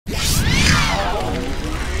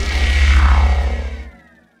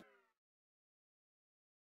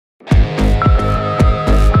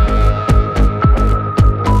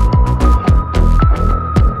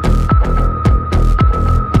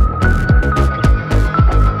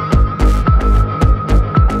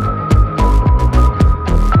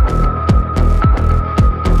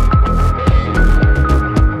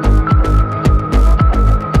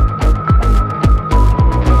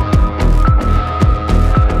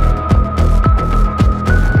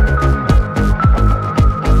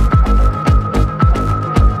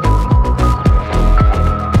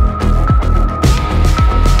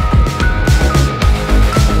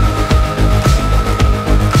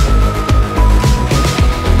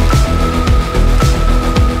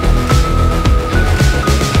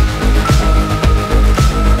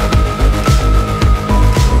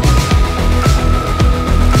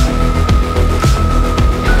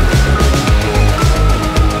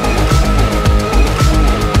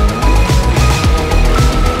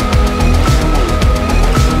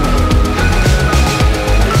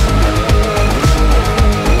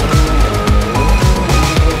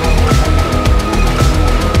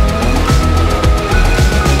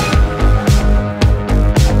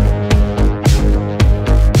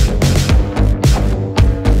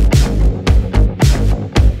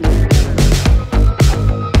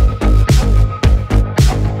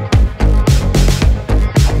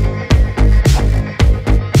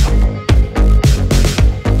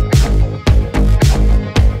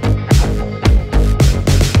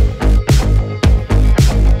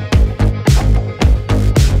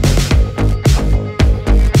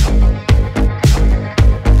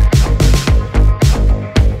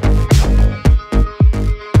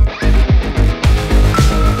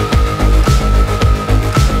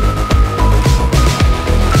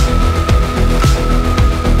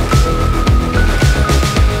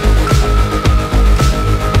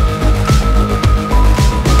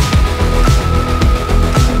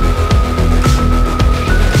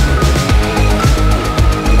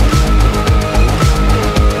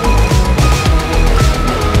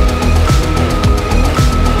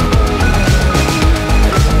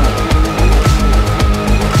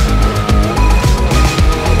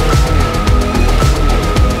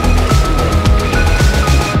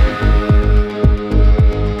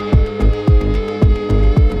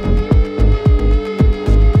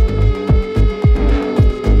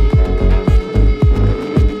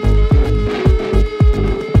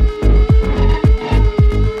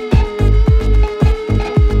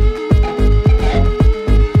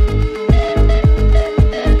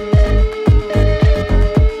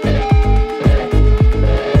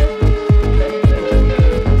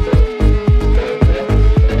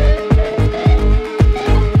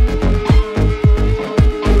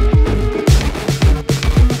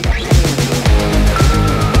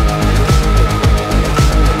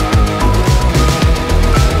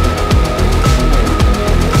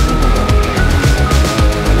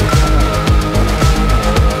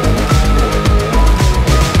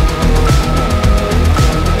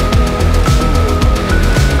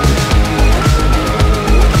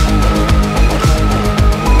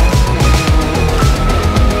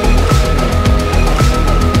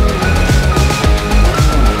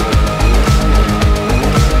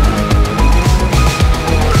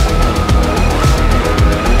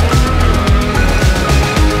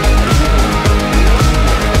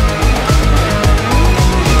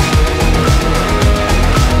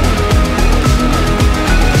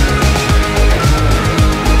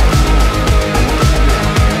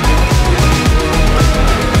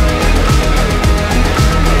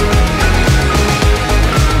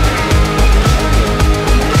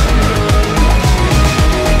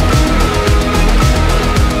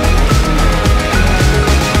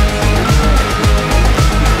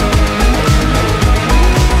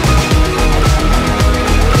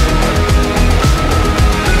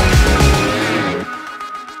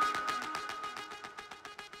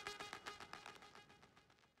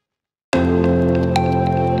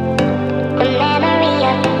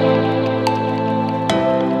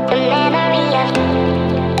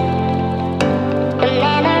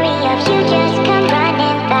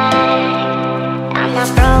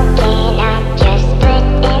not broken, I'm just split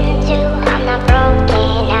in two. I'm not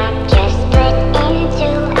broken, I'm just split in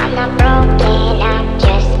two. I'm not broken, I'm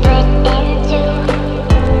just split in two.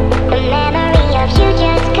 The memory of you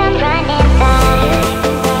just come running by.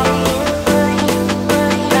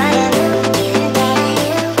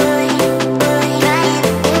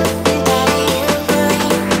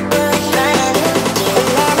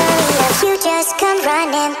 Just come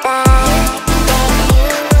running by.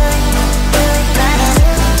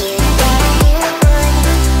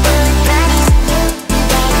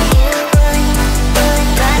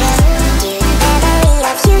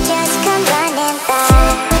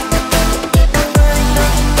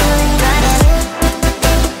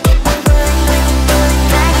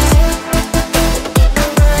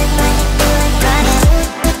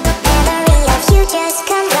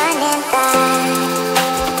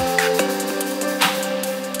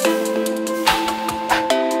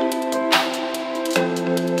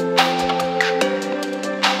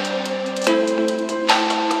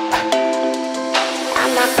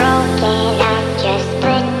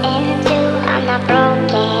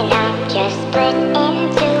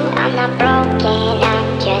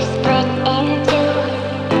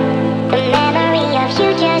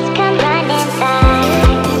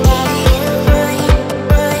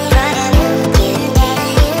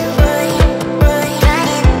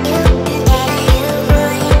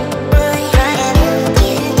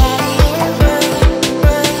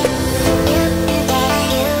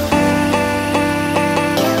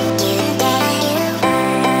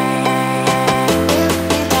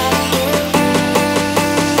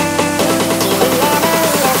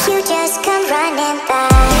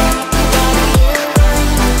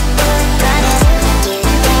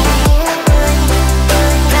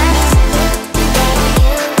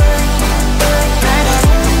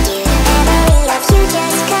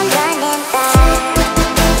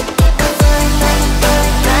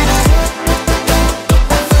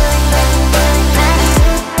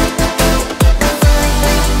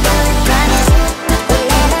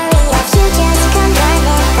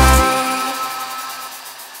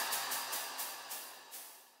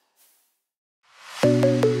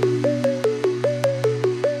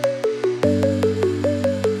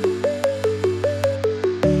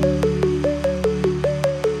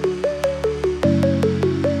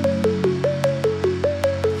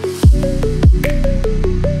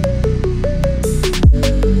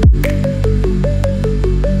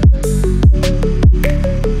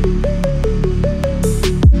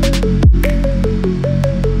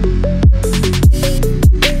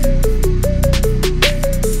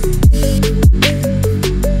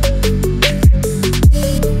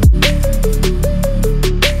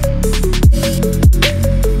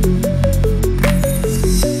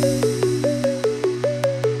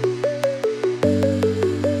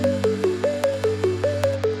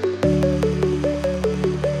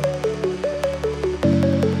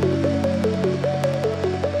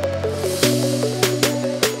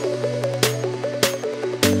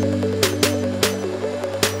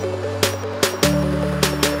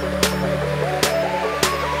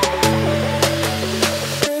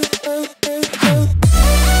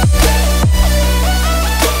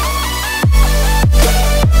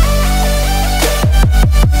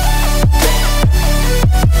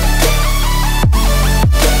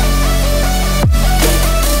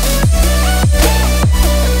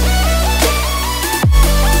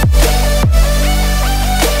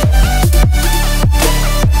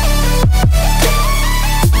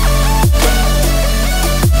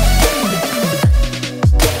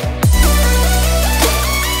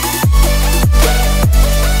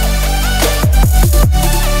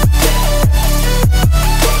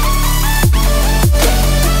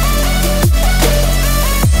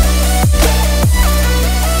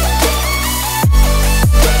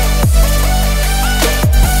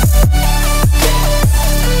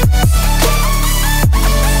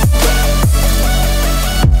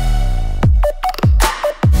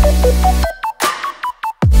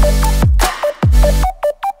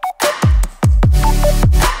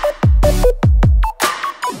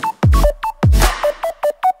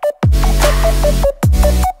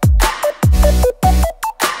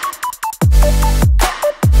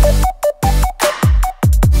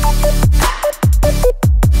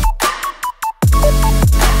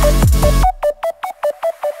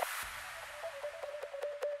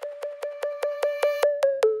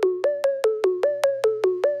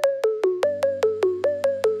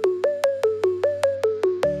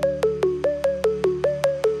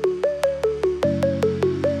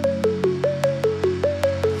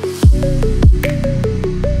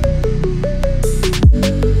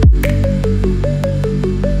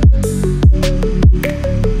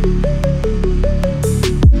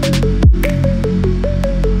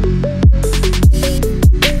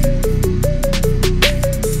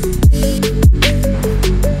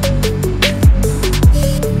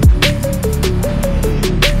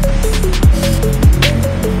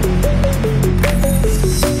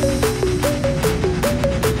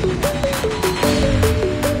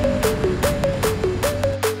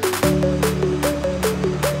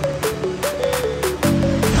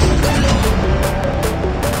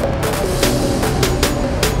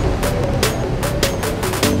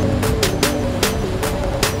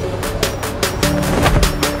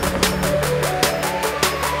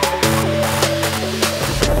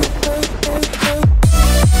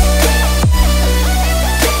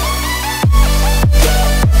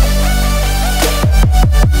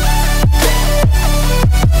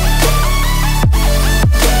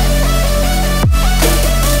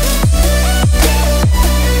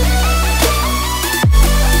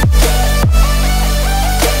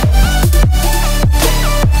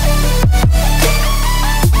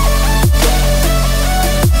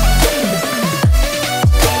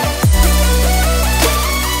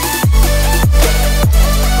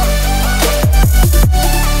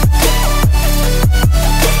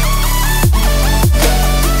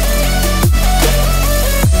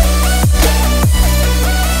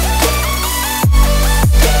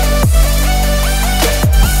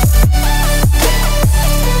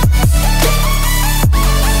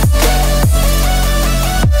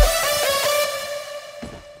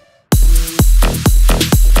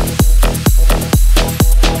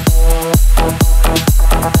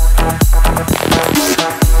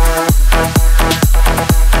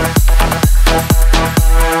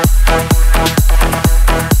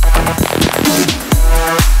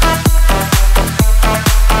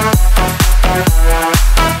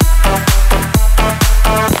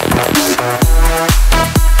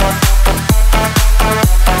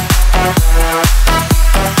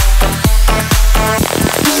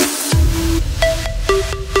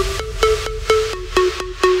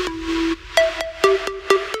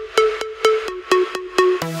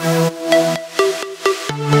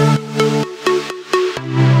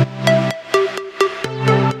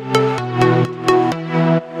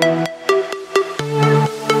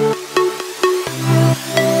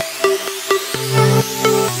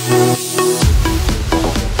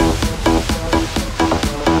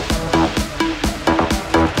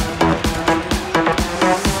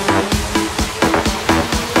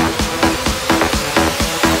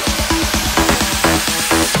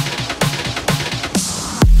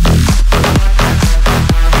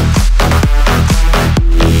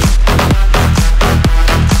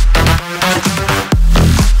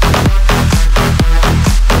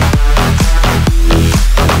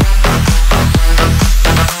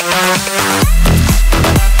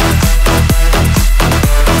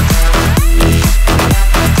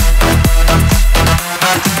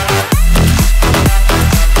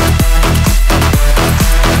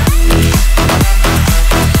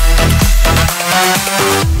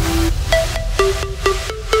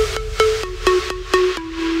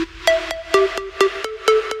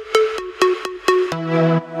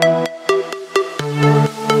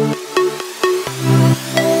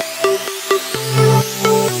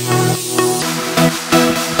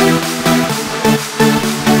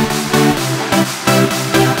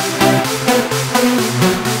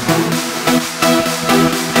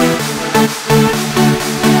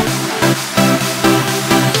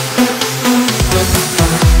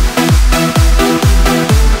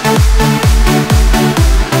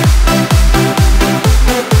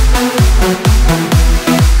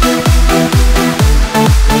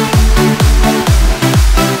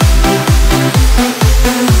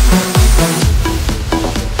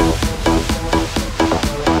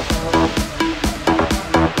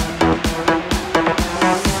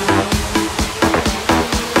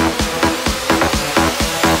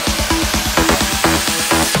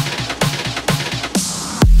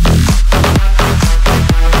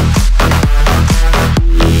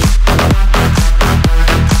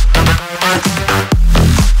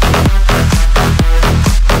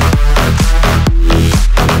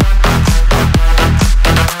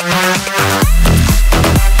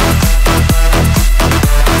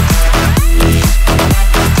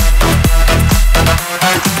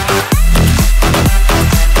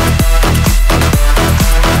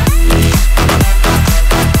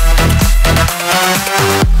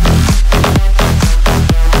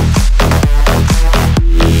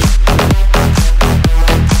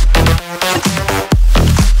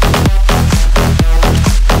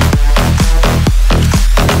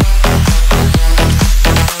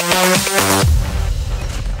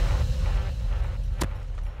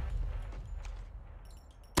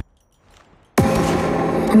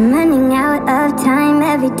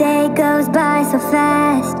 goes by so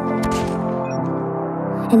fast,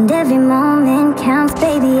 and every moment counts,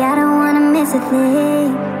 baby, I don't wanna miss a thing.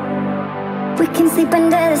 We can sleep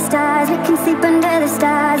under the stars, we can sleep under the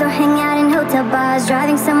stars, or hang out in hotel bars,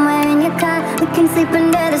 driving somewhere in your car. We can sleep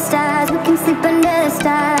under the stars, we can sleep under the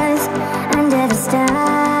stars, under the stars.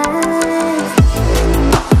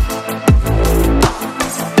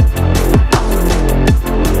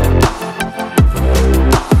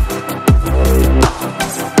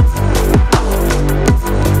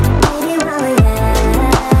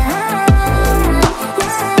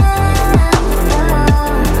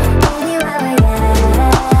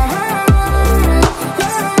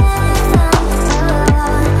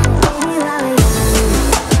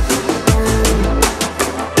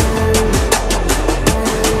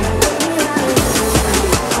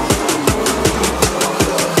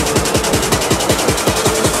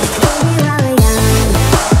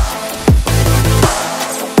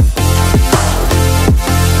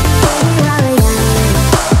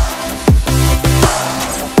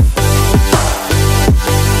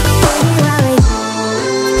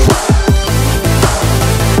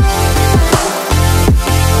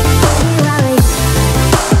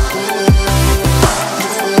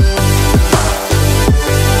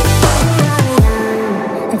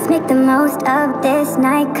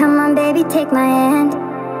 Take my hand,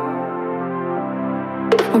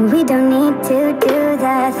 and we don't need to do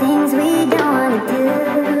the things we don't wanna do.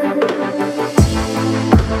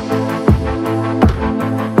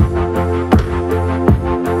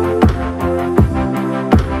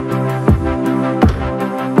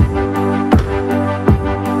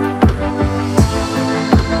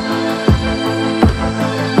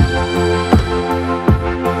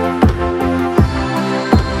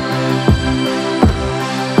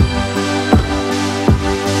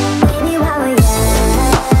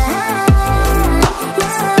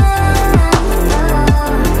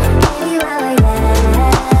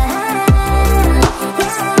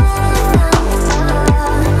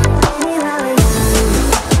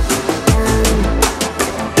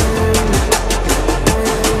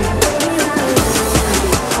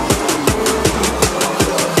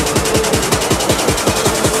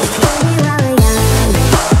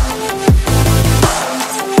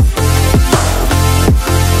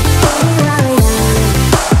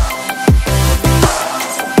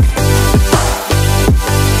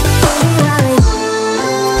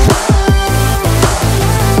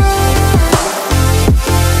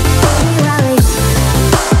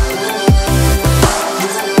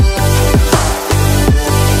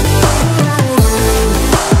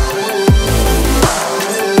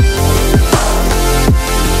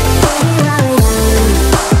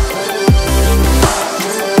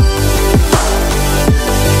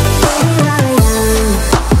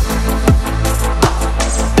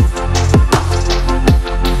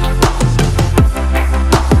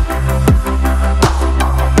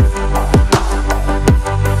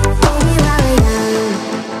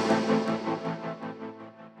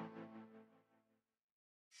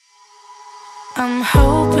 I'm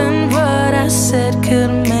hoping what I said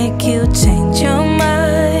could make you change your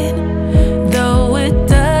mind, though it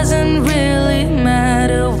doesn't really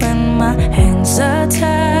matter when my hands are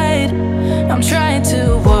tied. I'm trying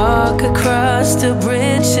to walk across the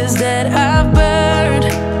bridges that I've burned.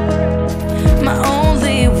 My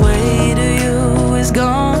only way to you is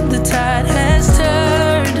gone, the tide has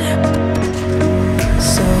turned.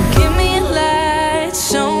 So give me a light,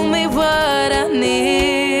 show me what I need.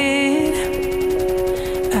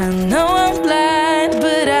 I know I'm blind,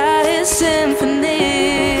 but I hear symphonies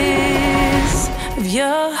of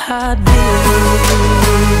your heartbeat.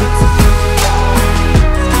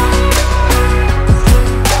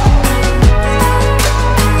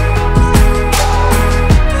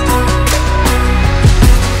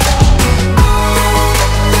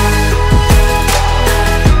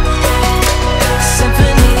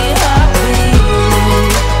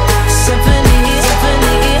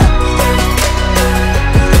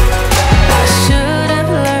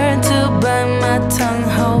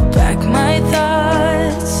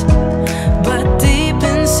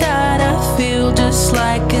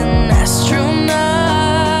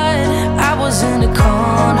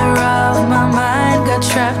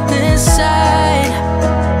 Trapped inside,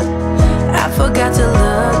 I forgot to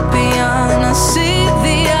look beyond. I see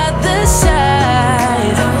the other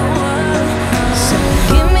side. So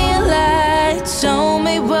give me a light, show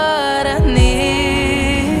me what I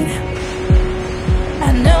need.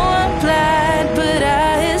 I know I'm blind, but I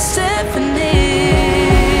hear symphonies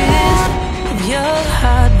of your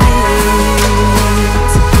heartbeat.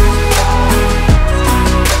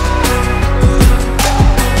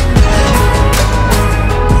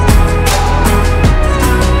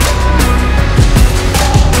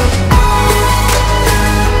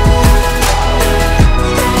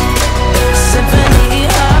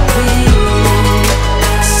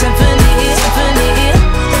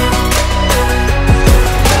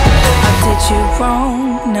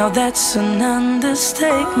 Now that's an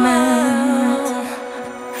understatement.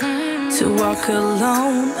 To walk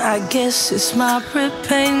alone, I guess it's my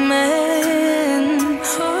repayment.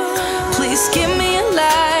 Please give me a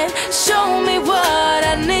light, show me what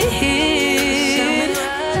I need.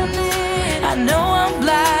 I know I'm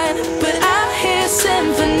blind, but I hear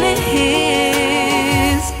symphonies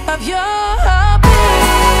of your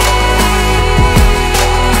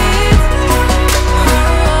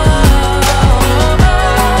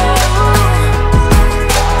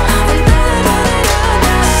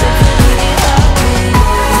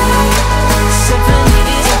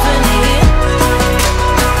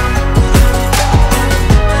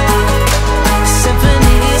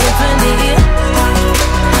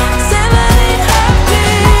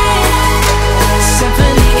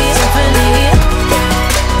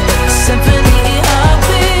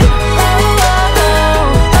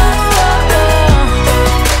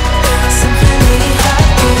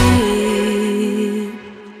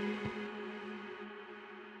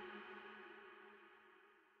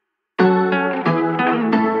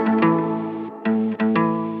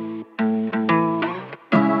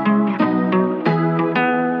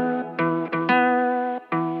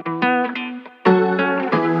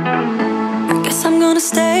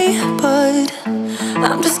stay, but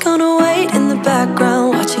I'm just gonna wait in the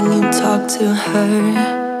background, watching you talk to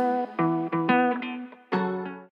her.